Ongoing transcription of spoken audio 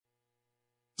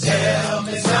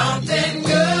me something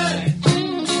good.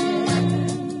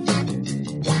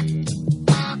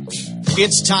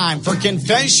 It's time for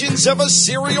Confessions of a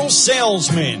Serial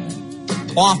Salesman.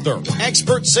 Author,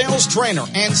 expert sales trainer,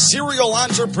 and serial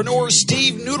entrepreneur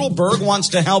Steve Nudelberg wants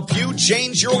to help you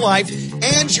change your life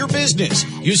and your business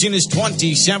using his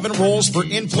 27 rules for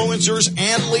influencers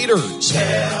and leaders.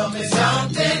 Tell me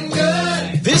something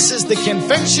good. This is the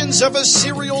Confessions of a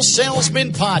Serial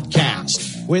Salesman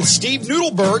podcast with Steve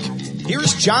Nudelberg.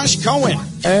 Here's Josh Cohen.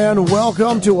 And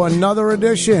welcome to another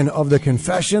edition of the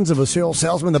Confessions of a Serial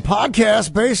Salesman, the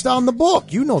podcast based on the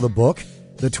book. You know the book,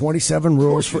 The 27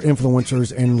 Rules for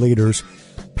Influencers and Leaders.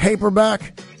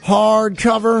 Paperback,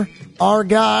 hardcover, our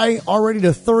guy, already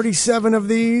to 37 of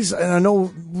these. And I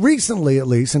know recently, at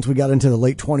least, since we got into the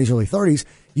late 20s, early 30s,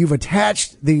 you've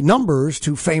attached the numbers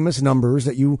to famous numbers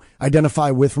that you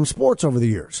identify with from sports over the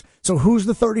years. So who's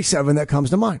the 37 that comes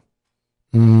to mind?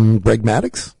 Greg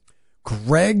Maddux.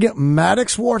 Greg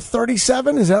Maddux wore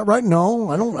 37? Is that right? No,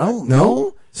 I don't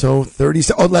know. So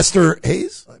 37. Oh, Lester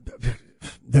Hayes?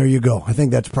 There you go. I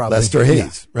think that's probably Lester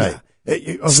Hayes, right.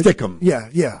 Yeah. Stickum.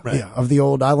 Yeah. Of the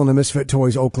old Island of Misfit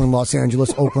Toys, Oakland, Los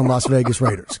Angeles, Oakland, Las Vegas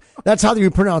Raiders. That's how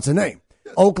you pronounce the name.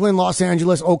 Oakland, Los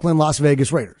Angeles, Oakland, Las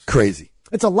Vegas Raiders. Crazy.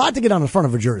 It's a lot to get on the front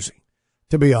of a jersey,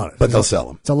 to be honest. But they'll sell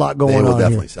them. It's a lot going on. They will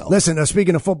definitely here. sell them. Listen,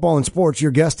 speaking of football and sports,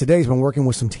 your guest today has been working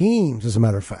with some teams, as a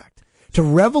matter of fact, to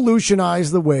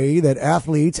revolutionize the way that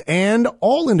athletes and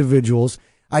all individuals,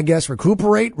 I guess,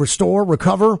 recuperate, restore,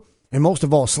 recover, and most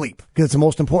of all, sleep, because it's the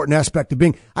most important aspect of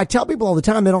being. I tell people all the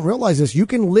time, they don't realize this. You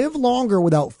can live longer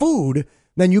without food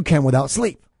than you can without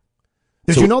sleep.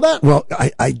 Did you know that? Well,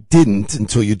 I didn't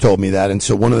until you told me that. And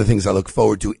so one of the things I look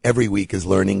forward to every week is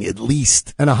learning at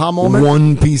least an aha moment,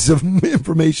 one piece of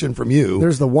information from you.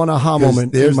 There's the one aha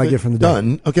moment you might get from the day.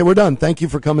 Done. Okay, we're done. Thank you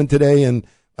for coming today. And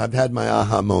I've had my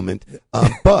aha moment.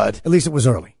 But at least it was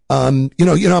early. You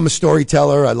know, I'm a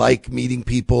storyteller. I like meeting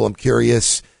people. I'm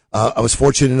curious. I was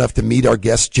fortunate enough to meet our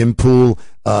guest, Jim Poole,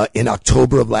 in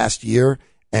October of last year.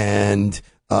 And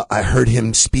I heard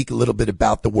him speak a little bit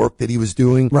about the work that he was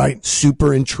doing. Right.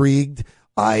 Super intrigued.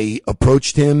 I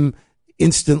approached him,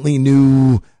 instantly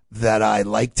knew that I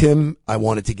liked him. I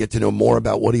wanted to get to know more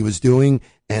about what he was doing.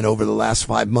 And over the last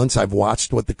 5 months, I've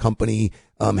watched what the company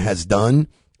has done.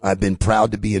 I've been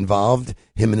proud to be involved.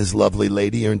 Him and his lovely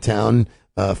lady are in town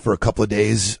for a couple of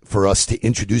days for us to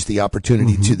introduce the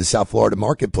opportunity to the South Florida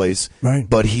marketplace. Right.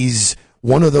 But he's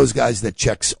one of those guys that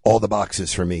checks all the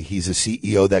boxes for me. He's a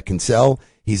CEO that can sell.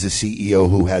 He's a CEO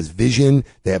who has vision.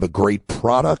 They have a great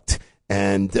product,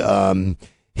 and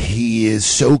he is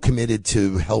so committed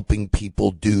to helping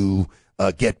people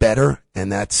get better,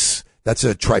 and that's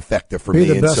a trifecta for me.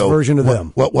 Be the best version of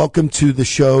them. Welcome to the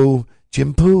show,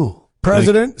 Jim Poole.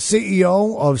 President,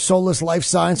 CEO of Solus Life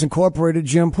Science Incorporated,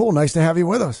 Jim Poole. Nice to have you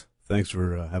with us. Thanks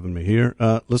for having me here.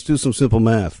 Let's do some simple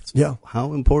math. Yeah.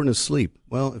 How important is sleep?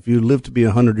 Well, if you live to be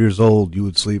 100 years old, you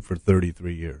would sleep for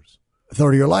 33 years. A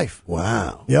third of your life.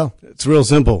 Wow. Yeah. It's real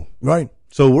simple. Right.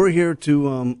 So we're here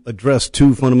to address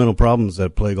two fundamental problems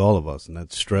that plague all of us, and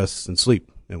that's stress and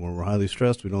sleep. And when we're highly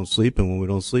stressed, we don't sleep, and when we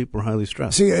don't sleep, we're highly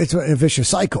stressed. See, it's a vicious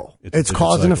cycle. It's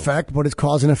cause and effect, but it's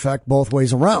cause and effect both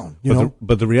ways around.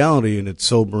 But the reality, and it's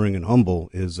sobering and humble,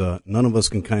 is none of us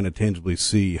can kind of tangibly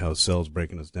see how cells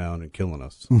breaking us down and killing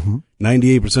us.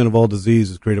 98% of all disease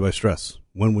is created by stress.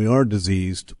 When we are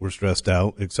diseased, we're stressed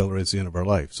out, it accelerates the end of our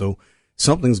life. So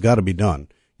something's got to be done.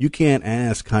 You can't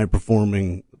ask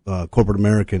high-performing corporate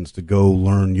Americans to go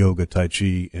learn yoga, tai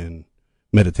chi, and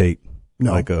meditate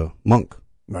like a monk.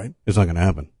 Right. It's not going to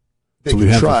happen. They so we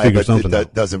can have try, to figure but something that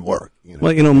out. doesn't work.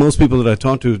 Well, most people that I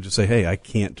talk to just say, hey, I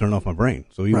can't turn off my brain.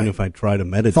 So even if I try to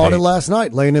meditate. Thought it last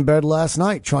night, laying in bed last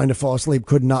night, trying to fall asleep,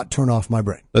 could not turn off my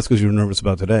brain. That's because you were nervous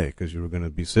about today, because you were going to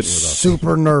be sitting with us.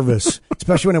 Super nervous,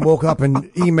 especially when I woke up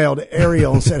and emailed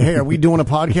Ariel and said, hey, are we doing a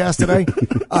podcast today?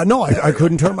 No, I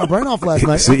couldn't turn my brain off last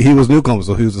night. See, he was newcomer,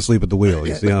 so he was asleep at the wheel.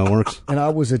 You see how it works? And I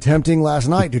was attempting last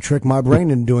night to trick my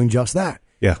brain into doing just that.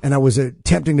 Yeah. And I was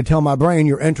attempting to tell my brain,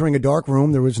 you're entering a dark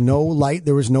room. There was no light.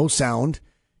 There was no sound.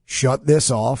 Shut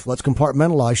this off. Let's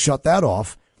compartmentalize. Shut that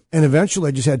off. And eventually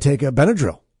I just had to take a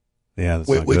Benadryl. Yeah, that's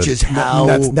Which not good. is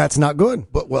how that's not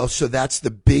good. But so that's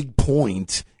the big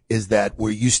point, is that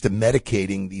we're used to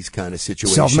medicating these kind of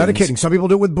situations. Self-medicating. Some people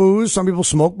do it with booze. Some people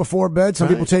smoke before bed. Some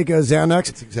people take a Xanax.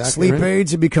 That's exactly Sleep right.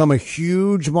 aids have become a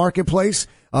huge marketplace.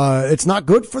 It's not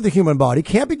good for the human body.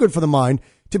 Can't be good for the mind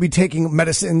to be taking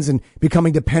medicines and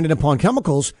becoming dependent upon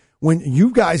chemicals when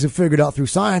you guys have figured out through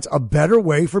science a better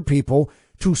way for people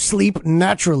to sleep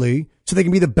naturally so they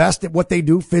can be the best at what they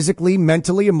do physically,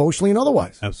 mentally, emotionally, and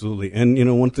otherwise. Absolutely. And,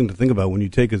 one thing to think about, when you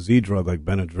take a Z drug like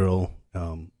Benadryl,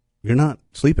 you're not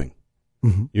sleeping.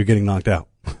 You're getting knocked out.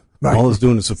 Right. All it's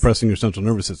doing is suppressing your central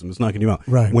nervous system. It's knocking you out.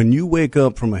 Right. When you wake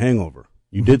up from a hangover,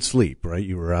 you did sleep, right?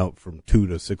 You were out from 2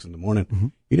 to 6 in the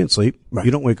morning. You didn't sleep. Right.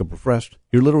 You don't wake up refreshed.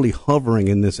 You're literally hovering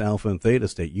in this alpha and theta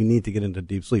state. You need to get into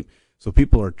deep sleep. So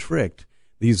people are tricked.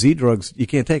 These Z drugs, you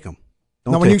can't take them.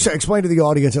 Now, when you say, explain to the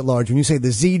audience at large, when you say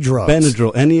the Z drugs.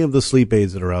 Benadryl, any of the sleep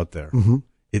aids that are out there.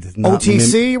 It is not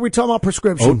OTC, are we talking about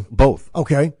prescription? both.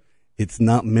 Okay. It's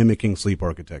not mimicking sleep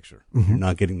architecture. You're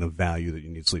not getting the value that you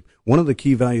need sleep. One of the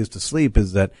key values to sleep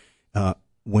is that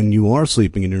when you are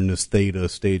sleeping and you're in this theta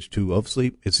stage 2 of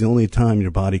sleep, it's the only time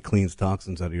your body cleans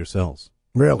toxins out of your cells.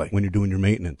 Really? When you're doing your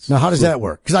maintenance. Now, how does that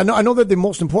work? Because I know that the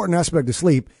most important aspect of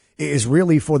sleep is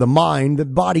really for the mind. The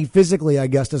body physically, I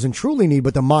guess, doesn't truly need,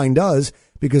 but the mind does,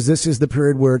 because this is the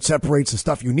period where it separates the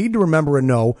stuff you need to remember and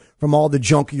know from all the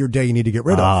junk of your day you need to get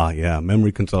rid of. Yeah,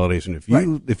 memory consolidation.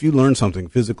 If you learn something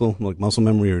physical, like muscle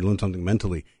memory, or you learn something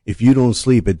mentally, if you don't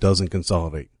sleep, it doesn't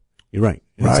consolidate. You're right.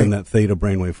 It's in that theta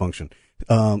brainwave function.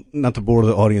 Not to bore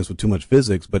the audience with too much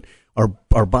physics, but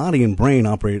our body and brain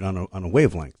operate on a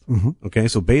wavelength. Okay,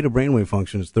 so beta brainwave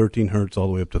function is 13 hertz all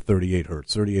the way up to 38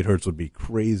 hertz. 38 hertz would be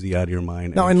crazy out of your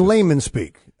mind. Now, in layman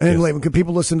speak, can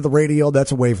people listen to the radio?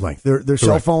 That's a wavelength. Their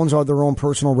cell phones are their own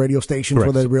personal radio stations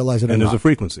where they realize it. And there's a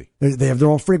frequency. They have their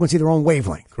own frequency, their own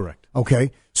wavelength. Correct.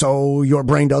 Okay, so your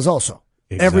brain does also.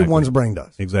 Exactly. Everyone's brain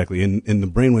does. Exactly. And the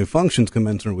brainwave functions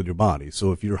commensurate with your body.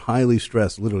 So if you're highly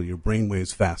stressed, literally your brain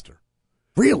waves faster.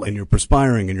 Really? And you're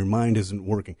perspiring and your mind isn't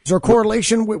working. Is there a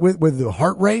correlation with the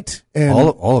heart rate and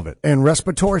all of it and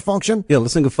respiratory function? Yeah,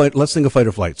 let's think of fight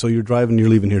or flight. So you're driving, you're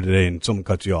leaving here today, and someone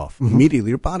cuts you off. Immediately,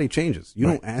 your body changes. You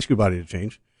don't ask your body to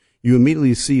change. You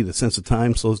immediately see the sense of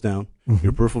time slows down.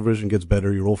 Your peripheral vision gets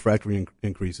better. Your olfactory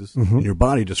increases, and your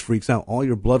body just freaks out. All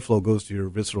your blood flow goes to your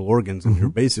visceral organs, and you're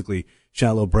basically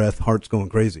shallow breath, heart's going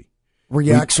crazy.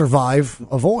 React, survive,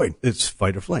 avoid. It's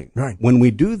fight or flight. Right. When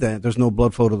we do that, there's no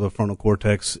blood flow to the frontal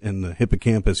cortex and the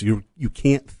hippocampus. You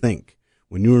can't think.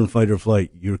 When you're in fight or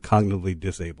flight, you're cognitively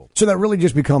disabled. So that really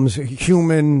just becomes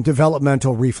human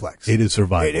developmental reflex. It is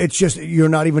survival. It's just you're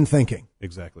not even thinking.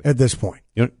 Exactly. At this point.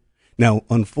 Now,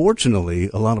 unfortunately,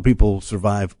 a lot of people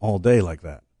survive all day like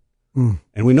that. And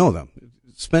we know them.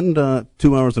 Spend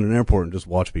 2 hours in an airport and just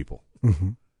watch people.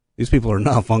 These people are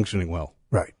not functioning well.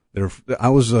 Right. I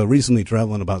was recently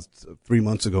traveling about 3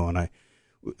 months ago, and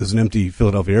there's an empty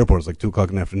Philadelphia airport. It's like 2:00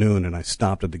 in the afternoon, and I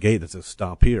stopped at the gate that says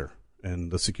 "Stop here."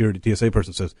 And the security TSA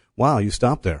person says, "Wow, you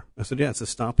stopped there." I said, "Yeah, it says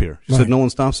stop here." She said, "No one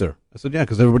stops there." I said, "Yeah,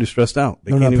 because everybody's stressed out.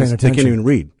 They can't even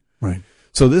read." Right.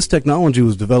 So this technology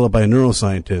was developed by a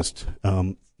neuroscientist,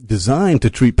 designed to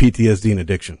treat PTSD and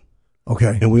addiction.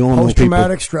 Okay. And we all know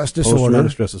post-traumatic stress disorder.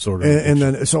 Post-traumatic stress disorder. And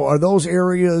then, so are those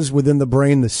areas within the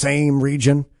brain the same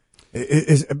region?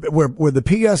 Is where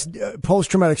the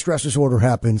post-traumatic stress disorder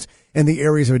happens and the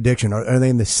areas of addiction, are they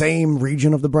in the same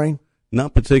region of the brain?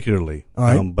 Not particularly, all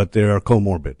right. But they are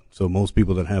comorbid. So most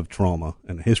people that have trauma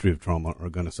and a history of trauma are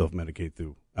going to self-medicate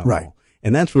through alcohol. Right.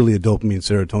 And that's really a dopamine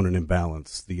serotonin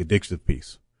imbalance, the addictive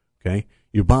piece. Okay?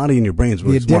 Your body and your brain is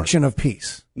really the addiction of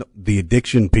peace. No, the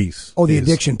addiction piece. Oh, the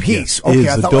addiction piece. Yes, okay,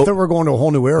 I thought we were going to a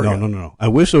whole new area. No. I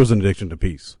wish there was an addiction to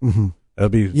peace.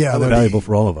 That'd be valuable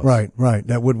for all of us. Right.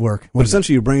 That would work. But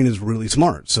essentially, your brain is really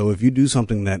smart. So if you do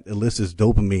something that elicits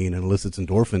dopamine and elicits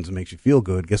endorphins and makes you feel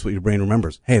good, guess what your brain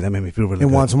remembers? Hey, that made me feel really good.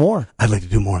 It wants more. I'd like to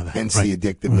do more of that. Hence the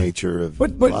addictive nature of.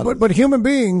 But human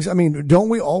beings, I mean, don't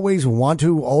we always want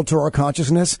to alter our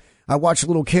consciousness? I watch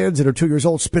little kids that are 2 years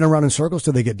old spin around in circles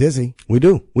till they get dizzy. We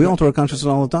do. We alter our consciousness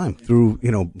all the time through,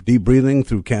 deep breathing,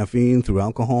 through caffeine, through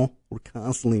alcohol. We're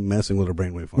constantly messing with our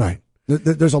brainwave function. Right.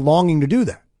 There's a longing to do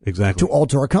that. Exactly. To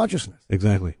alter our consciousness.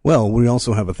 Exactly. Well, we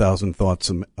also have 1,000 thoughts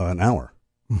an hour.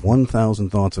 1,000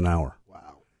 thoughts an hour.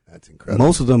 Wow. That's incredible.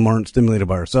 Most of them aren't stimulated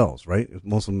by ourselves, right?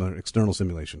 Most of them are external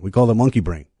stimulation. We call them monkey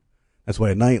brain. That's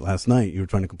why last night, you were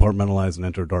trying to compartmentalize and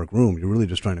enter a dark room. You're really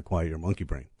just trying to quiet your monkey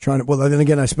brain. Well, then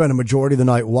again, I spent a majority of the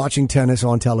night watching tennis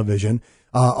on television,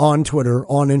 on Twitter,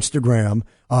 on Instagram,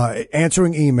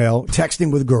 answering email,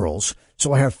 texting with girls.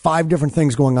 So I have 5 different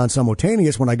things going on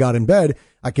simultaneous. When I got in bed,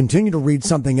 I continued to read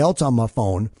something else on my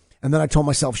phone, and then I told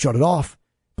myself, shut it off.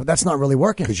 But that's not really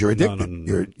working. Because you're addicted.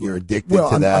 No. You're addicted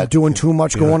to that. I'm doing too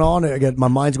much going on. My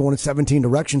mind's going in 17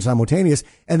 directions simultaneous.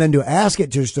 And then to ask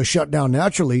it just to shut down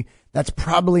naturally, that's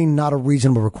probably not a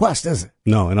reasonable request, is it?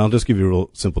 No, and I'll just give you a real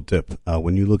simple tip.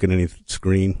 When you look at any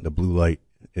screen, the blue light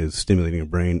is stimulating your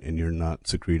brain, and you're not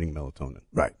secreting melatonin.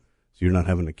 Right. So you're not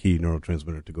having a key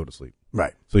neurotransmitter to go to sleep.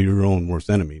 Right. So you're your own worst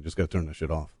enemy. You just got to turn that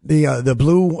shit off. The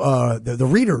blue, the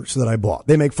readers that I bought,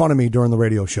 they make fun of me during the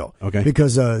radio show. Okay.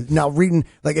 Because, now reading,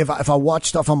 like if I watch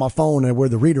stuff on my phone and where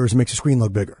the readers, it makes the screen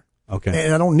look bigger. Okay.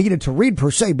 And I don't need it to read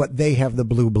per se, but they have the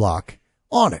blue block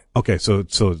on it. Okay, so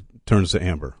it turns to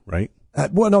amber, right?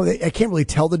 Well, no, I can't really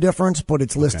tell the difference, but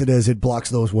it's listed as it blocks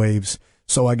those waves.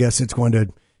 So I guess it's going to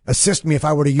assist me if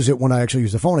I were to use it when I actually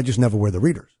use the phone. I just never wear the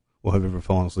readers. Well, have you ever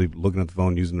fallen asleep looking at the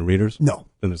phone using the readers? No.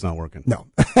 Then it's not working. No,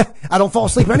 I don't fall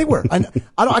asleep anywhere.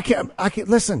 I can't,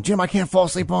 listen, Jim, I can't fall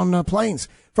asleep on planes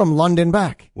from London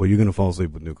back. Well, you're going to fall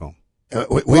asleep with Newcomb. I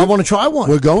want to try one.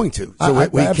 We're going to. So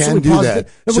we can do that.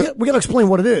 We got to explain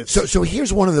what it is. So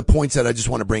here's one of the points that I just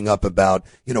want to bring up about,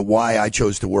 why I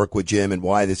chose to work with Jim and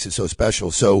why this is so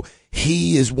special. So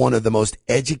he is one of the most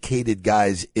educated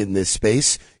guys in this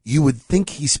space. You would think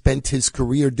he spent his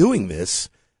career doing this,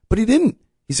 but he didn't.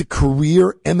 He's a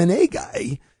career M&A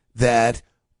guy that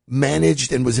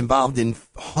managed and was involved in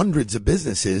hundreds of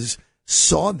businesses,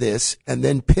 saw this, and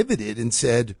then pivoted and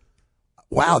said,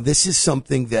 wow, this is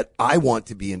something that I want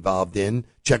to be involved in.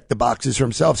 Check the boxes for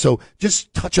himself. So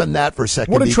just touch on that for a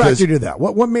second. What attracted you to that?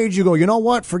 What made you go, you know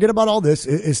what? Forget about all this.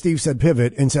 As Steve said,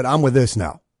 pivot and said, I'm with this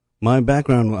now. My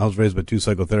background, I was raised by two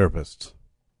psychotherapists.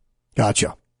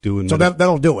 Gotcha. So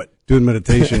that'll do it. Doing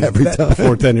meditation Every time.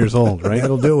 before 10 years old, right?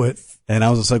 That'll do it. And I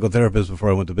was a psychotherapist before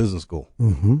I went to business school.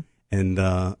 Mm-hmm.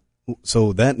 And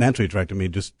so that naturally attracted me,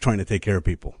 just trying to take care of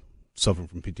people suffering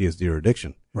from PTSD or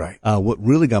addiction. Right. What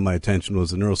really got my attention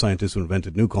was the neuroscientist who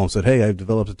invented Newcomb said, hey, I've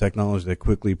developed a technology that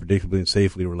quickly, predictably, and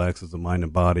safely relaxes the mind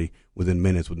and body within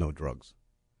minutes with no drugs.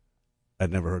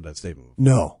 I'd never heard that statement before.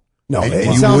 No. And it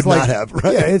you sounds would like, not have,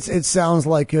 right? Yeah, it sounds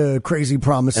like crazy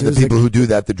promises. And the people who do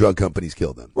that, the drug companies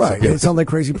kill them. Right. It sounds like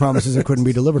crazy promises that couldn't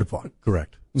be delivered upon.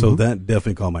 Correct. So that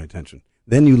definitely caught my attention.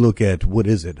 Then you look at what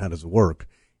is it? How does it work?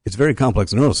 It's very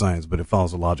complex in neuroscience, but it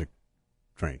follows a logic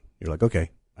train. You're like,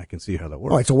 okay, I can see how that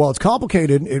works. All right. So while it's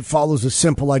complicated, it follows a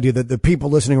simple idea that the people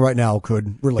listening right now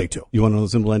could relate to. You want to know the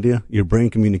simple idea? Your brain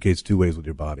communicates two ways with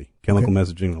your body: chemical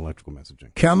messaging and electrical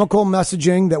messaging. Chemical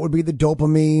messaging, that would be the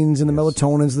dopamines and the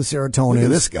melatonins, the serotonins. Look at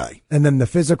this guy. And then the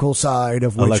physical side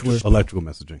of which Electrical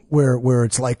messaging. where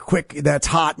it's like, quick, that's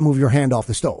hot, move your hand off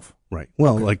the stove. Right.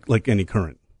 Well, like any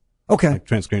current. Okay. Like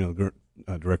transcranial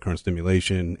direct current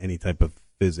stimulation, any type of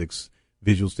physics,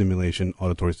 visual stimulation,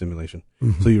 auditory stimulation.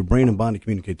 So your brain and body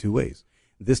communicate two ways.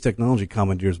 This technology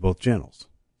commandeers both channels.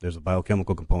 There's a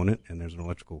biochemical component and there's an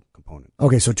electrical component.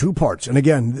 Okay, so two parts. And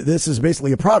again, this is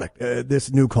basically a product,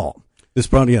 this Newcomb. This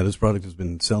product has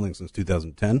been selling since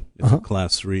 2010. It's a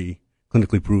class 3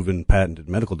 clinically proven patented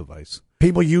medical device.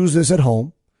 People use this at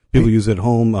home. People use it at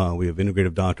home. We have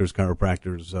integrative doctors,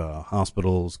 chiropractors,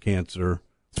 hospitals, cancer.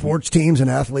 Sports teams and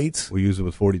athletes. We use it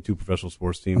with 42 professional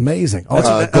sports teams. Amazing.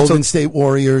 Golden State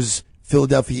Warriors,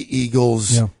 Philadelphia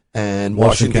Eagles, and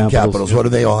Washington Capitals. Yeah. What do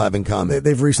they all have in common?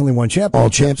 They've recently won championships. All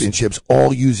championships,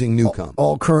 all using Newcomb.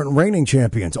 All current reigning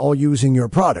champions, all using your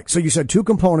product. So you said two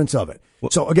components of it.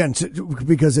 So again,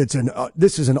 because it's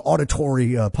this is an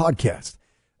auditory podcast.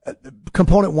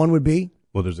 Component one would be?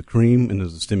 Well, there's a cream and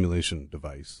there's a stimulation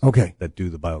device. Okay. That do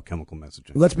the biochemical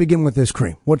messaging. Let's begin with this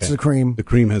cream. What's the cream? The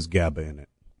cream has GABA in it.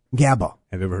 GABA.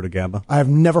 Have you ever heard of GABA? I have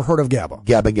never heard of GABA.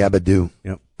 Gabba Gabba Do.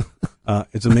 Yep.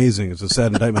 It's amazing. It's a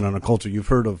sad indictment on our culture. You've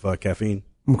heard of caffeine,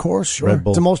 Of course, sure. Red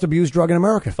Bull. It's the most abused drug in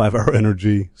America. 5 Hour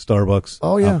Energy, Starbucks.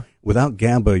 Oh, yeah. Without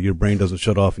GABA, your brain doesn't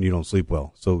shut off and you don't sleep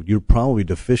well. So you're probably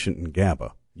deficient in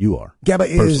GABA. You are. GABA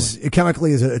personally.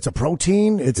 chemically it's a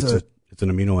protein. It's an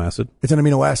amino acid. It's an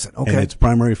amino acid. Okay. And its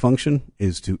primary function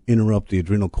is to interrupt the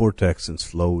adrenal cortex and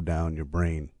slow down your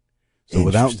brain. So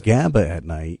without GABA at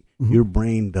night, your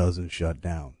brain doesn't shut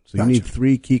down. So you need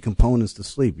 3 key components to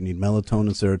sleep. You need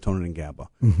melatonin, serotonin, and GABA.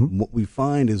 What we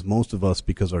find is most of us,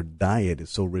 because our diet is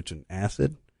so rich in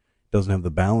acid, doesn't have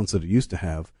the balance that it used to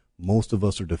have, most of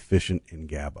us are deficient in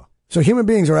GABA. So human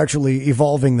beings are actually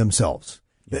evolving themselves.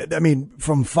 I mean,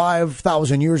 from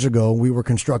 5,000 years ago, we were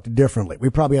constructed differently. We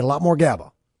probably had a lot more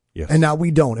GABA. Yes. And now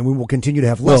we don't, and we will continue to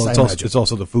have less, Well, it's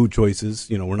also the food choices.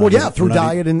 You know, we're not through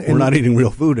diet and we're not eating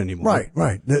real food anymore.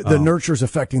 Right. The nurture's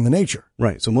affecting the nature.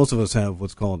 Right. So most of us have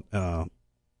what's called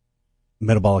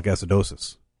metabolic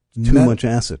acidosis. Too much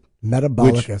acid.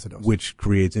 Metabolic acidosis. Which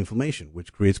creates inflammation,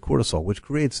 which creates cortisol, which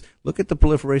creates, look at the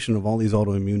proliferation of all these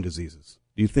autoimmune diseases.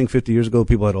 Do you think 50 years ago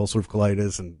people had ulcerative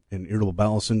colitis and irritable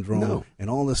bowel syndrome and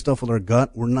all this stuff with our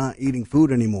gut? We're not eating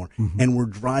food anymore. And we're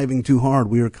driving too hard.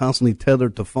 We are constantly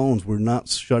tethered to phones. We're not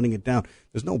shutting it down.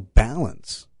 There's no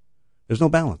balance. There's no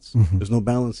balance. There's no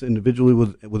balance individually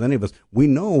with any of us. We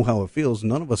know how it feels.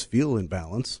 None of us feel in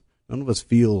balance. None of us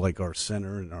feel like our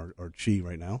center and our chi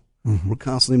right now. We're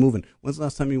constantly moving. When's the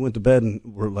last time you went to bed and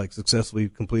were like successfully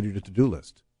completed your to-do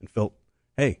list and felt,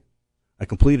 hey, I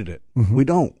completed it? We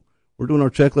don't. We're doing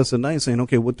our checklist at night saying,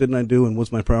 okay, what didn't I do and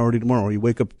what's my priority tomorrow? Or you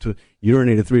wake up to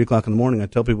urinate at 3 o'clock in the morning. I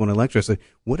tell people when I lecture, I say,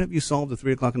 what have you solved at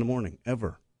 3 o'clock in the morning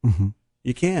ever? Mm-hmm.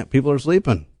 You can't. People are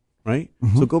sleeping, right?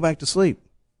 Mm-hmm. So go back to sleep.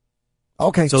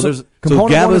 Okay. So there's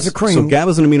component one is a cream. So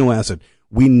GABA's an amino acid.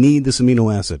 We need this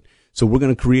amino acid. So we're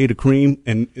going to create a cream,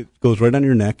 and it goes right on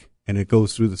your neck, and it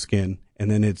goes through the skin,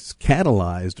 and then it's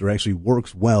catalyzed or actually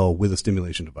works well with a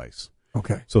stimulation device.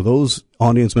 Okay. So those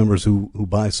audience members who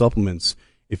buy supplements,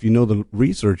 if you know the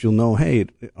research, you'll know, hey,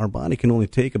 our body can only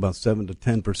take about 7 to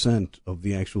 10% of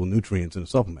the actual nutrients in a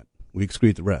supplement. We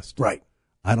excrete the rest. Right.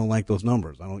 I don't like those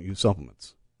numbers. I don't use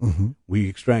supplements. Mm-hmm. We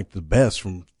extract the best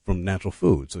from natural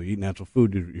food. So you eat natural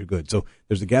food, you're good. So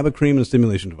there's a GABA cream and a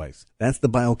stimulation device. That's the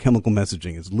biochemical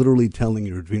messaging. It's literally telling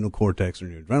your adrenal cortex or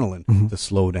your adrenaline to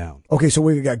slow down. Okay, so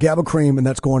we've got GABA cream, and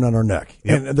that's going on our neck.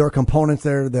 Yep. And there are components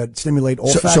there that stimulate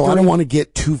olfactory. So I don't want to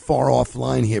get too far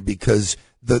offline here because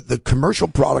the commercial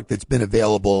product that's been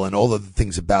available and all of the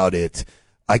things about it,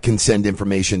 I can send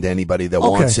information to anybody that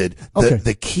wants it.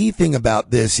 The key thing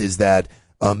about this is that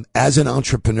as an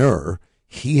entrepreneur,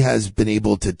 he has been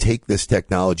able to take this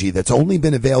technology that's only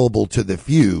been available to the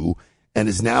few and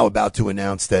is now about to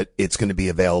announce that it's going to be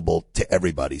available to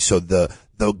everybody. So the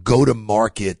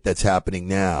go-to-market that's happening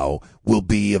now will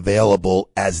be available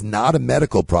as not a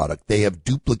medical product. They have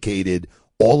duplicated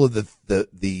all of the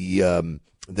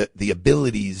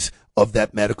abilities of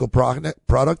that medical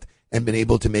product and been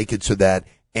able to make it so that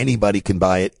anybody can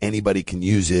buy it, anybody can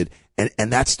use it.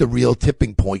 And that's the real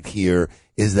tipping point here,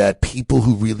 is that people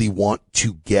who really want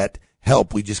to get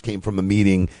help. We just came from a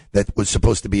meeting that was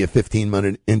supposed to be a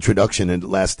 15-minute introduction, and it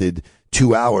lasted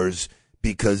 2 hours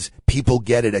because people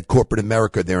get it at corporate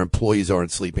America. Their employees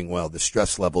aren't sleeping well. The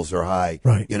stress levels are high.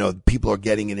 Right. You know, people are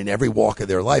getting it in every walk of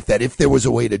their life, that if there was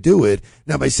a way to do it.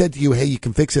 Now, if I said to you, hey, you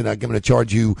can fix it, I'm going to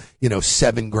charge you,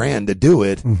 $7,000 to do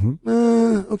it.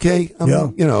 Okay.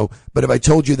 But if I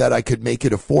told you that I could make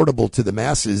it affordable to the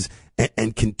masses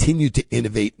and continue to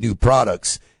innovate new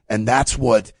products, and that's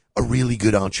what a really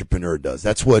good entrepreneur does.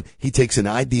 That's what he takes, an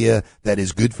idea that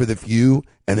is good for the few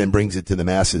and then brings it to the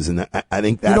masses. And I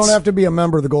think that's... You don't have to be a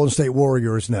member of the Golden State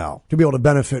Warriors now to be able to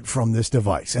benefit from this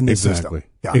device and this system.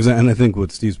 Yeah. Exactly. And I think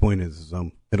what Steve's point is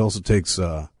it also takes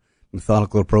a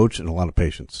methodical approach and a lot of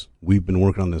patience. We've been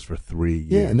working on this for 3 years.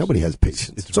 Yeah, nobody has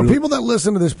patience. So people that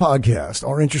listen to this podcast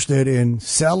are interested in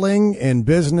selling and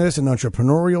business and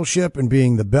entrepreneurship and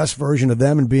being the best version of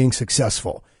them and being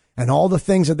successful. And all the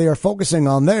things that they are focusing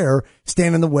on there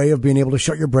stand in the way of being able to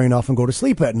shut your brain off and go to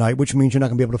sleep at night, which means you're not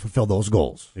going to be able to fulfill those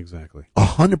goals. Exactly.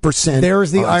 100%.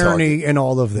 There's the irony in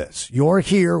all of this. You're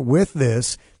here with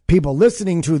this. People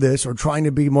listening to this are trying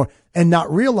to be more and not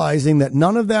realizing that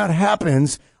none of that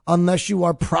happens unless you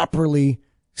are properly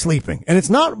sleeping. And it's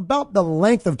not about the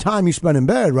length of time you spend in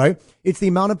bed, right? It's the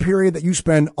amount of period that you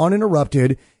spend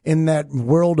uninterrupted in that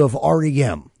world of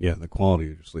REM. Yeah, the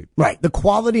quality of your sleep. Right. The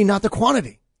quality, not the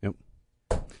quantity.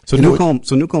 So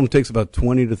Newcomb takes about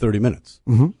 20 to 30 minutes.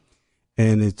 Mm-hmm.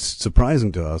 And it's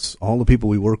surprising to us, all the people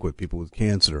we work with, people with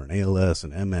cancer and ALS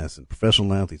and MS and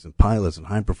professional athletes and pilots and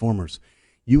high performers,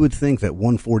 you would think that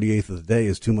 1/48th of the day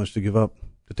is too much to give up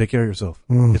to take care of yourself.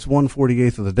 It's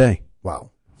 1/48th of the day.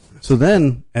 Wow. So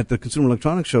then at the Consumer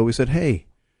Electronics Show, we said, hey,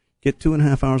 get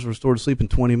 2.5 hours of restored sleep in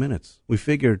 20 minutes. We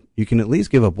figured you can at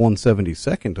least give up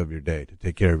 1/72nd of your day to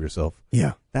take care of yourself.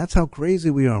 Yeah. That's how crazy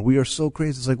we are. We are so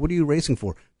crazy. It's like, what are you racing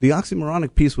for? The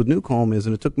oxymoronic piece with Newcomb is,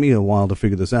 and it took me a while to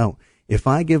figure this out, if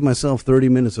I give myself 30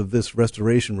 minutes of this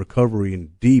restoration, recovery,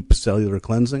 and deep cellular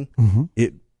cleansing,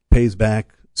 it pays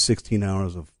back 16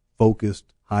 hours of focused,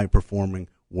 high-performing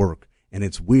work. And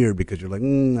it's weird because you're like,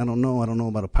 I don't know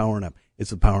about a power nap.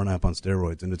 It's a power nap on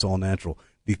steroids, and it's all natural.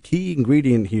 The key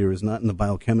ingredient here is not in the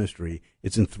biochemistry.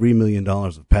 It's in $3 million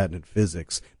of patented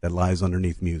physics that lies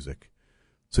underneath music.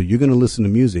 So you're going to listen to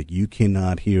music. You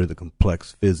cannot hear the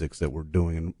complex physics that we're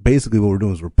doing. And basically what we're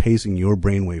doing is we're pacing your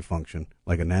brainwave function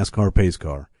like a NASCAR pace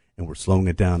car, and we're slowing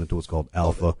it down into what's called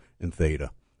alpha and theta.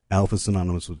 Alpha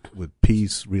synonymous with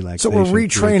peace, relaxation. So we're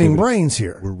retraining brains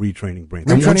here. We're retraining brains.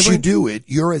 And once you do it,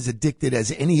 you're as addicted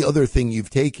as any other thing you've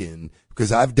taken,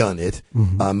 because I've done it.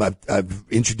 I've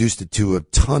introduced it to a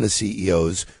ton of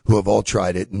CEOs who have all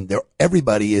tried it, and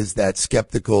everybody is that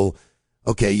skeptical.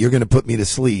 Okay, you're going to put me to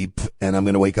sleep, and I'm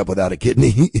going to wake up without a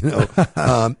kidney.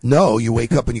 No, you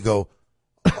wake up and you go,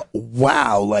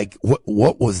 wow, like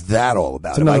what was that all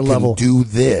about? If I can do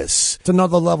this, it's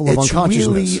another level of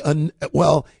unconsciousness.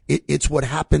 It's what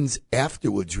happens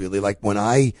afterwards, really. Like when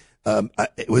I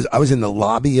was in the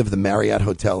lobby of the Marriott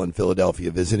Hotel in Philadelphia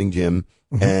visiting Jim,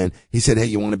 and he said, "Hey,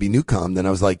 you want to be Newcomb?" Then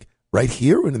I was like, right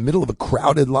here in the middle of a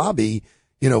crowded lobby,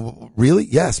 really?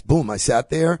 Yes. Boom. I sat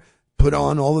there, put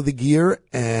on all of the gear,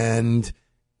 and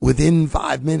within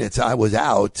 5 minutes I was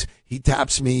out. He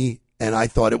taps me, and I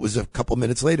thought it was a couple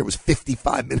minutes later. It was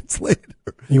 55 minutes later.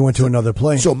 You went to another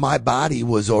plane. So my body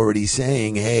was already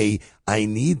saying, hey, I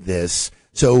need this.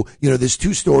 So, there's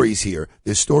two stories here.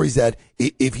 There's stories that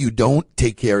if you don't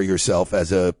take care of yourself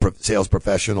as a sales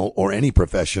professional or any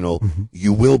professional,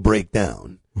 you will break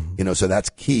down. So that's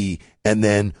key. And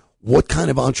then what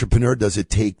kind of entrepreneur does it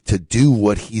take to do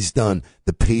what he's done?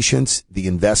 The patience, the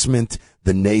investment,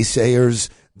 the naysayers,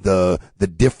 the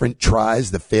different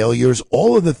tries, the failures,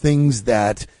 all of the things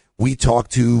that we talk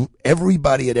to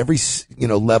everybody at every,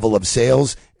 level of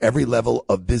sales, every level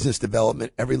of business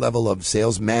development, every level of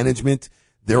sales management.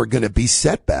 There are going to be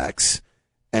setbacks.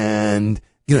 And,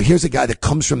 here's a guy that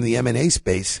comes from the M&A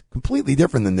space, completely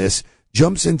different than this,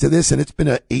 jumps into this, and it's been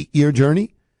an 8-year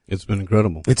journey. It's been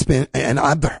incredible. It's been, and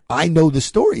I know the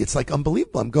story. It's like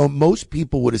unbelievable. I'm going, most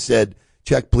people would have said,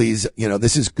 check, please.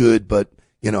 This is good, but,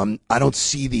 I don't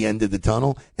see the end of the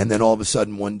tunnel. And then all of a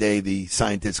sudden one day the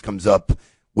scientist comes up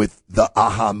with the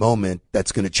aha moment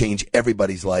that's going to change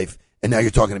everybody's life. And now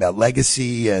you're talking about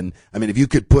legacy. And I mean, if you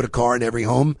could put a car in every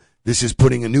home, this is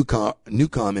putting a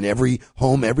Newcom in every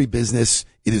home, every business.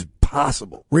 It is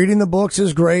possible. Reading the books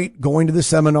is great. Going to the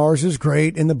seminars is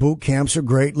great. And the boot camps are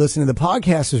great. Listening to the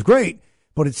podcast is great.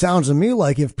 But it sounds to me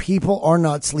like if people are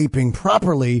not sleeping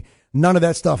properly, none of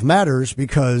that stuff matters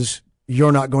because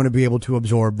you're not going to be able to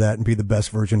absorb that and be the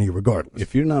best version of you regardless.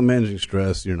 If you're not managing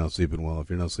stress, you're not sleeping well. If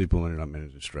you're not sleeping well, you're not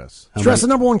managing stress. Stress is the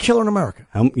number one killer in America.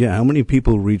 How many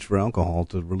people reach for alcohol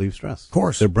to relieve stress? Of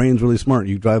course. Their brain's really smart.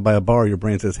 You drive by a bar, your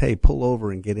brain says, hey, pull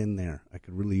over and get in there. I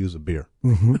could really use a beer.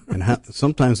 And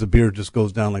sometimes the beer just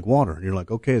goes down like water. And you're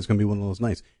like, okay, it's going to be one of those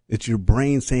nights. It's your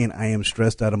brain saying, I am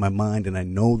stressed out of my mind, and I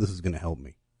know this is going to help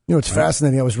me. It's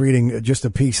fascinating. I was reading just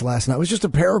a piece last night. It was just a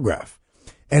paragraph.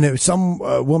 And some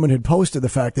woman had posted the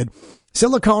fact that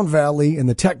Silicon Valley and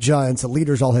the tech giants, the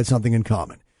leaders, all had something in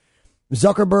common.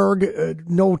 Zuckerberg,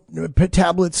 no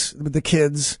tablets with the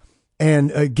kids,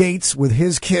 and Gates with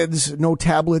his kids, no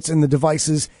tablets and the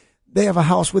devices. They have a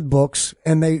house with books,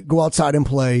 and they go outside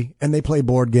and they play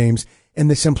board games,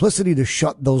 and the simplicity to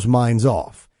shut those minds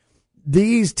off.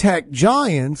 These tech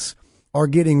giants are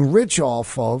getting rich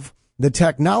off of the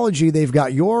technology they've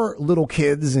got your little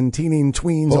kids and teen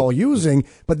tweens all using,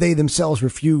 but they themselves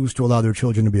refuse to allow their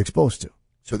children to be exposed to.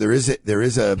 So there is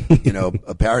a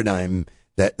a paradigm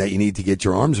that you need to get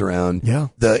your arms around. Yeah.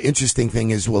 The interesting thing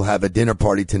is we'll have a dinner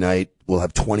party tonight. We'll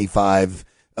have 25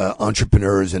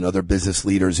 entrepreneurs and other business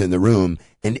leaders in the room,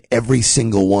 and every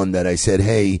single one that I said,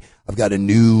 hey, I've got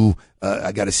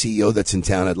I got a CEO that's in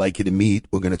town I'd like you to meet.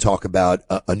 We're going to talk about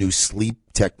a new sleep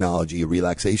technology, a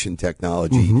relaxation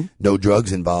technology, no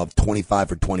drugs involved, 25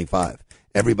 for 25.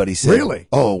 Everybody said, really?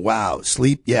 Oh, wow.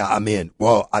 Sleep. Yeah, I'm in.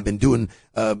 Well, I've been doing,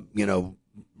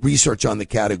 research on the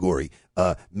category.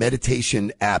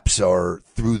 Meditation apps are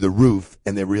through the roof,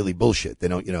 and they're really bullshit. They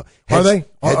don't, are they?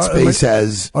 Headspace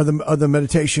has. Are the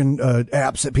meditation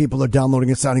apps that people are downloading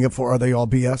and signing up for, are they all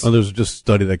BS? Oh, there's just a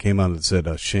study that came out that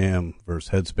said sham versus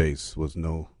Headspace was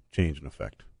no change in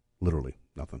effect. Literally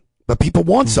nothing. But people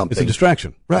want something. It's a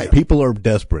distraction. Right. People are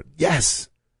desperate. Yes.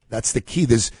 That's the key.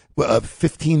 There's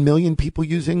 15 million people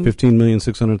using.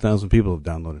 15,600,000 people have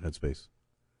downloaded Headspace.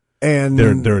 And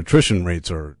their attrition rates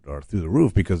are through the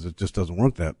roof because it just doesn't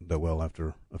work that well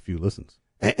after a few listens.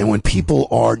 And when people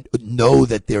know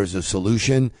that there's a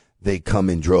solution, they come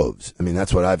in droves. I mean,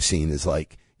 that's what I've seen is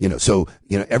like,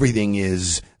 everything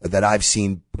is that I've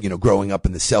seen, growing up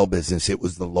in the cell business, it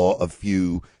was the law of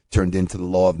few turned into the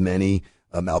law of many.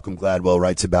 Malcolm Gladwell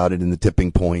writes about it in The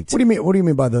Tipping Point. What do you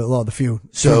mean by the law of the few?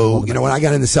 So, when I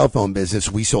got in the cell phone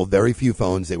business, we sold very few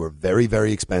phones. They were very,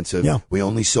 very expensive. Yeah. We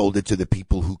only sold it to the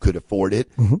people who could afford it,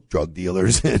 drug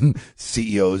dealers and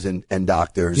CEOs and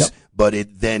doctors. Yep. But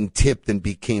it then tipped and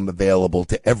became available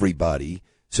to everybody.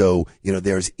 So,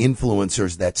 there's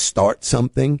influencers that start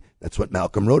something. That's what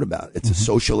Malcolm wrote about. It's a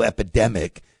social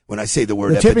epidemic. When I say the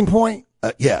word The Tipping Point?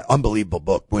 Yeah, unbelievable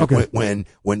book.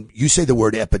 When you say the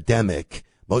word epidemic,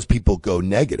 most people go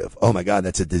negative. Oh my God,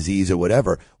 that's a disease or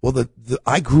whatever. Well,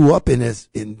 I grew up in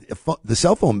the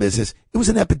cell phone business. It was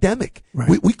an epidemic.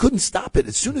 Right. We couldn't stop it.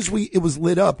 As soon as it was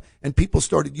lit up and people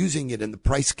started using it and the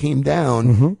price came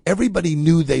down, everybody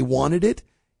knew they wanted it.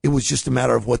 It was just a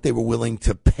matter of what they were willing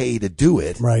to pay to do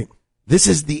it. Right. This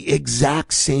is the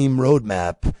exact same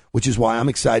roadmap, which is why I'm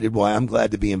excited, why I'm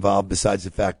glad to be involved, besides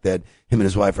the fact that him and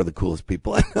his wife are the coolest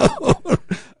people I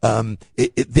know.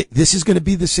 This is going to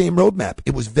be the same roadmap.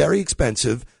 It was very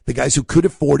expensive. The guys who could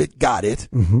afford it got it.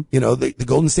 You know, the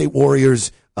Golden State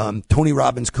Warriors, Tony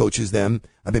Robbins coaches them.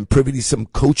 I've been privy to some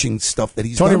coaching stuff that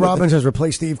he's Tony done with Robbins has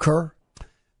replaced Steve Kerr?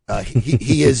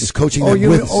 he is coaching them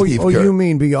with Steve Kerr. You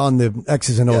mean beyond the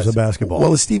X's and O's of basketball?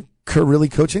 Well, is Steve Kerr really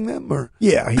coaching them? Or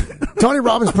Yeah. Tony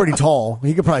Robbins pretty tall.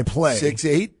 He could probably play.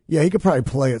 6'8"? Yeah, he could probably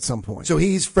play at some point. So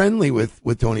he's friendly with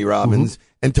Tony Robbins,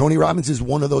 and Tony Robbins is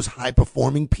one of those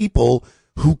high-performing people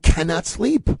who cannot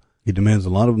sleep. He demands a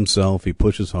lot of himself. He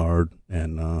pushes hard,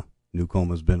 and Newcomb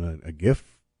has been a gift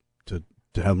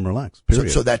to have him relax. Period.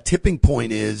 So that tipping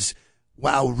point is,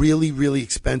 wow, really, really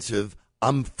expensive.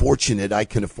 I'm fortunate I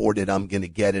can afford it. I'm going to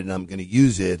get it and I'm going to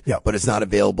use it, but it's not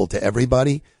available to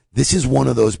everybody. This is one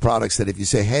of those products that if you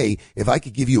say, hey, if I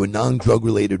could give you a non-drug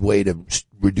related way to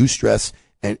reduce stress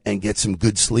and get some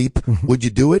good sleep, would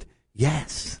you do it?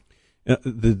 Yes.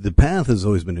 The path has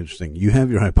always been interesting. You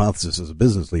have your hypothesis as a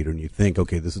business leader and you think,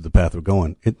 okay, this is the path we're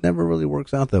going. It never really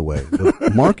works out that way.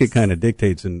 The market kind of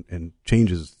dictates and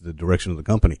changes the direction of the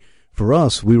company. For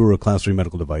us, we were a class 3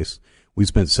 medical device. We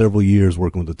spent several years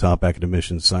working with the top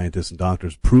academicians, scientists, and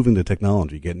doctors, proving the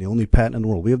technology, getting the only patent in the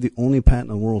world. We have the only patent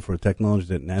in the world for a technology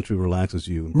that naturally relaxes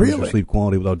you and improves your sleep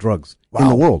quality without drugs in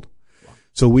the world.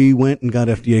 So we went and got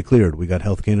FDA cleared. We got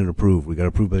Health Canada approved. We got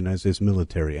approved by the United States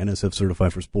military, NSF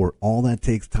certified for sport. All that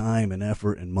takes time and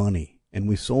effort and money. And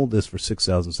we sold this for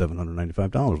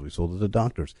 $6,795. We sold it to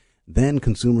doctors. Then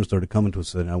consumers started coming to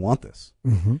us and saying, I want this.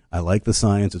 I like the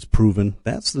science. It's proven.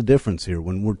 That's the difference here.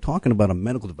 When we're talking about a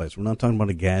medical device, we're not talking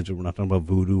about a gadget. We're not talking about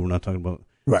voodoo. We're not talking about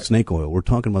snake oil. We're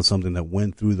talking about something that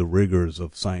went through the rigors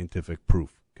of scientific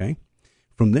proof. Okay?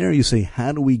 From there, you say,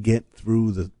 how do we get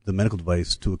through the medical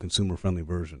device to a consumer-friendly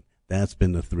version? That's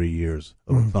been the 3 years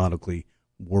of methodically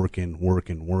working.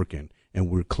 And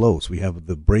we're close. We have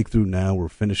the breakthrough now. We're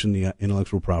finishing the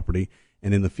intellectual property.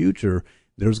 And in the future,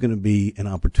 there's going to be an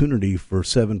opportunity for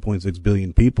 7.6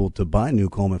 billion people to buy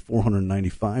Newcomb at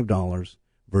 $495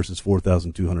 versus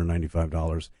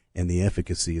 $4,295, and the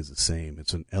efficacy is the same.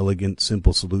 It's an elegant,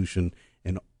 simple solution,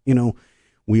 and, you know,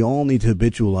 we all need to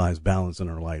habitualize balance in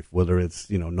our life, whether it's,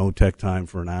 you know, no tech time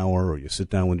for an hour, or you sit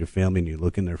down with your family and you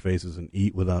look in their faces and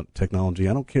eat without technology.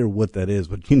 I don't care what that is,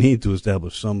 but you need to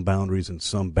establish some boundaries and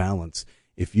some balance.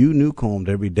 If you Newcombed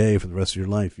every day for the rest of your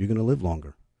life, you're going to live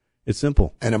longer. It's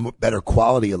simple. And a better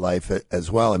quality of life as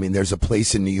well. I mean, there's a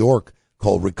place in New York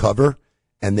called Recover,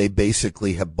 and they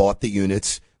basically have bought the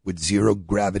units with zero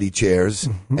gravity chairs,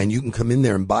 and you can come in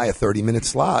there and buy a 30-minute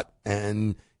slot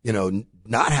and, you know,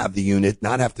 not have the unit,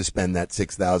 not have to spend that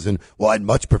 $6,000. Well, I'd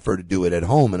much prefer to do it at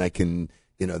home, and I can,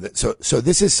 you know, so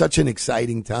this is such an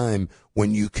exciting time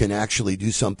when you can actually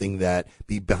do something that,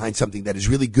 be behind something that is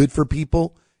really good for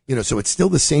people. You know, so it's still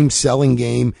the same selling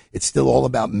game. It's still all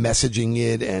about messaging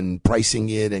it and pricing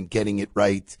it and getting it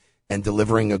right and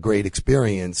delivering a great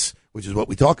experience, which is what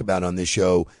we talk about on this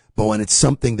show. But when it's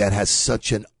something that has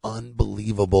such an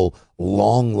unbelievable,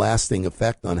 long-lasting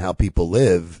effect on how people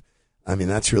live, I mean,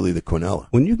 that's really the quinella.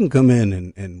 When you can come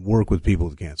in and work with people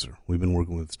with cancer, we've been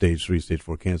working with stage 3, stage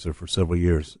 4 cancer for several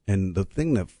years. And the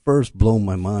thing that first blew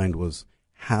my mind was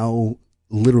how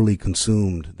literally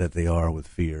consumed that they are with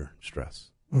fear, stress.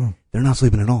 They're not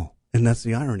sleeping at all. And that's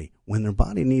the irony. When their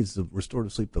body needs the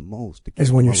restorative sleep the most to keep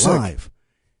is when you're alive, sick.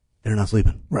 They're not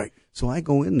sleeping. Right. So I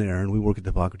go in there, and we work at the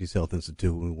Hippocrates Health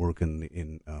Institute. We work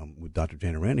with Dr.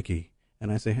 Janet Reineke,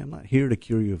 and I say, hey, I'm not here to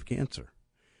cure you of cancer.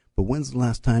 But when's the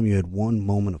last time you had one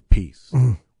moment of peace?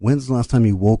 When's the last time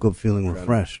you woke up feeling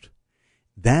refreshed?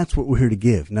 That's what we're here to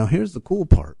give. Now, here's the cool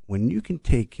part. When you can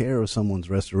take care of someone's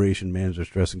restoration, manage their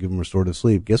stress, and give them restorative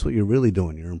sleep, guess what you're really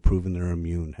doing? You're improving their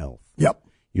immune health. Yep.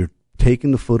 You're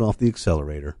taking the foot off the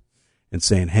accelerator and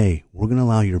saying, hey, we're going to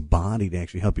allow your body to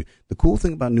actually help you. The cool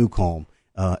thing about Newcomb,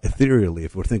 ethereally,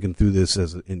 if we're thinking through this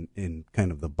as in kind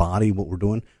of the body, what we're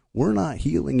doing, we're not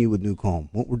healing you with Newcomb.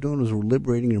 What we're doing is we're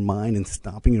liberating your mind and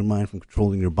stopping your mind from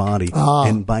controlling your body.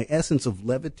 And by essence of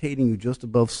levitating you just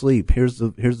above sleep, here's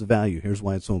the value. Here's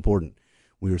why it's so important.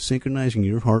 We are synchronizing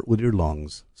your heart with your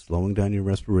lungs, slowing down your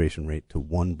respiration rate to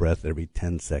 1 breath every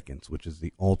 10 seconds, which is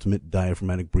the ultimate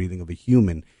diaphragmatic breathing of a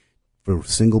human for a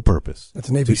single purpose.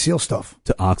 That's Navy SEAL stuff.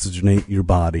 To oxygenate your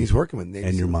body. He's working with Navy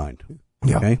and your SEAL. mind.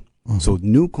 Yeah. Okay? So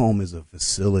Newcomb is a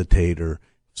facilitator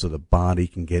so the body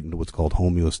can get into what's called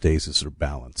homeostasis or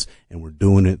balance. And we're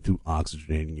doing it through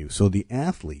oxygenating you. So the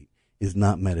athlete is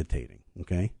not meditating.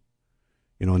 Okay?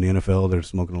 You know, in the NFL, they're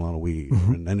smoking a lot of weed.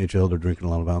 In NHL, they're drinking a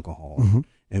lot of alcohol.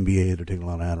 NBA, they're taking a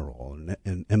lot of Adderall. And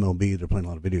in MLB, they're playing a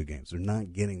lot of video games. They're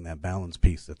not getting that balance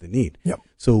piece that they need. Yep.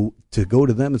 So to go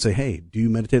to them and say, hey, do you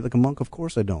meditate like a monk? Of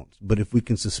course I don't. But if we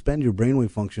can suspend your brainwave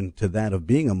function to that of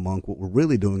being a monk, what we're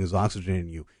really doing is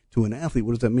oxygenating you, To an athlete,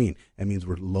 what does that mean? That means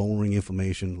we're lowering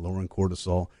inflammation, lowering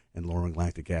cortisol, and lowering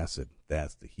lactic acid.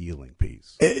 That's the healing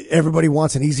piece. Everybody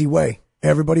wants an easy way.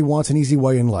 Everybody wants an easy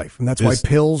way in life. And that's why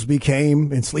pills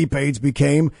became and sleep aids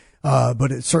became.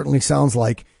 But it certainly sounds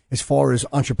like, as far as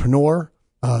entrepreneur,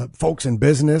 folks in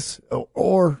business,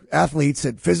 or athletes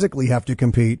that physically have to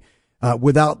compete,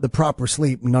 without the proper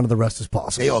sleep, none of the rest is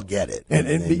possible. They all get it. And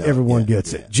everyone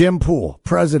gets it. Jim Poole,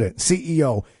 president,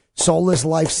 CEO, Soulless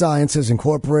Life Sciences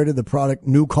Incorporated, the product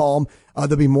New Calm.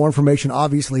 There'll be more information,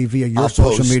 obviously, via your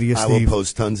social media, Steve. I will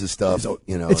post tons of stuff. So,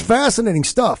 it's fascinating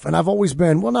stuff. And I've always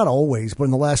been, well, not always, but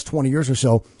in the last 20 years or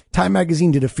so, Time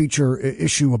Magazine did a feature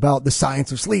issue about the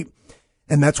science of sleep.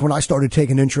 And that's when I started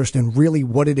taking interest in really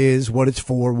what it is, what it's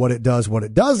for, what it does, what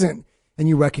it doesn't. And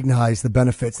you recognize the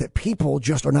benefits that people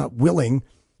just are not willing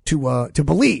to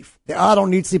believe. I don't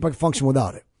need sleep. I can function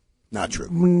without it. Not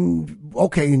true.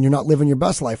 Okay, and you're not living your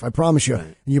best life, I promise you. Right.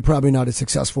 And you're probably not as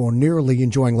successful or nearly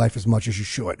enjoying life as much as you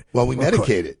should. Well, we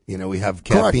medicate it. We have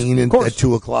caffeine at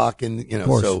 2 o'clock, and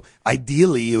so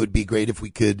ideally it would be great if we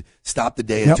could stop the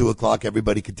day at 2 o'clock.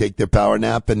 Everybody could take their power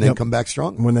nap and then come back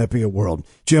strong. Wouldn't that be a world?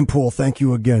 Jim Poole, thank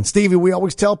you again. Stevie, we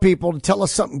always tell people to tell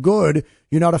us something good.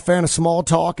 You're not a fan of small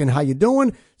talk and how you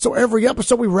doing. So every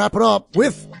episode we wrap it up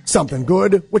with something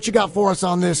good. What you got for us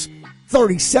on this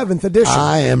 37th edition?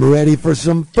 I am ready for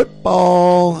some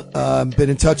football. Been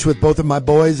in touch with both of my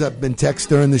boys. I've been texting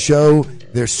during the show.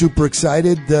 They're super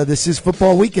excited. This is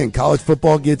football weekend. College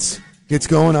football gets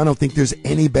going. I don't think there's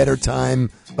any better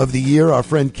time of the year. Our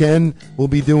friend Ken will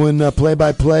be doing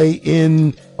play-by-play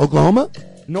in Oklahoma.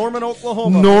 Norman,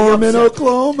 Oklahoma.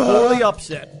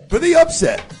 For the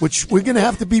upset, which we're going to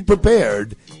have to be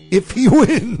prepared if he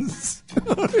wins.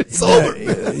 It's over.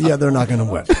 Yeah, they're not going to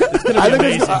win. I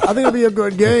think it'll be a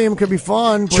good game. Could be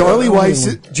fun. Charlie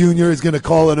Weiss Jr. is going to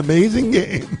call an amazing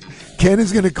game. Ken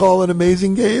is going to call an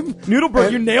amazing game.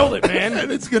 Noodleberg, you nailed it, man.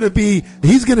 And he's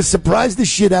going to surprise the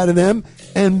shit out of them.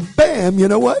 And bam, you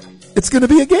know what? It's going to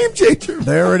be a game changer.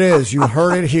 There it is. You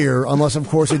heard it here, unless, of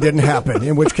course, it didn't happen,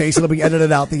 in which case it'll be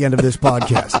edited out at the end of this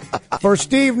podcast. For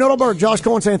Steve Noodleberg, Josh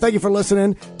Cohen saying thank you for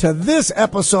listening to this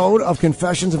episode of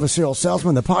Confessions of a Serial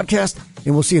Salesman, the podcast,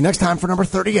 and we'll see you next time for number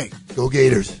 38. Go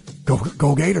Gators.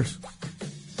 Go Gators.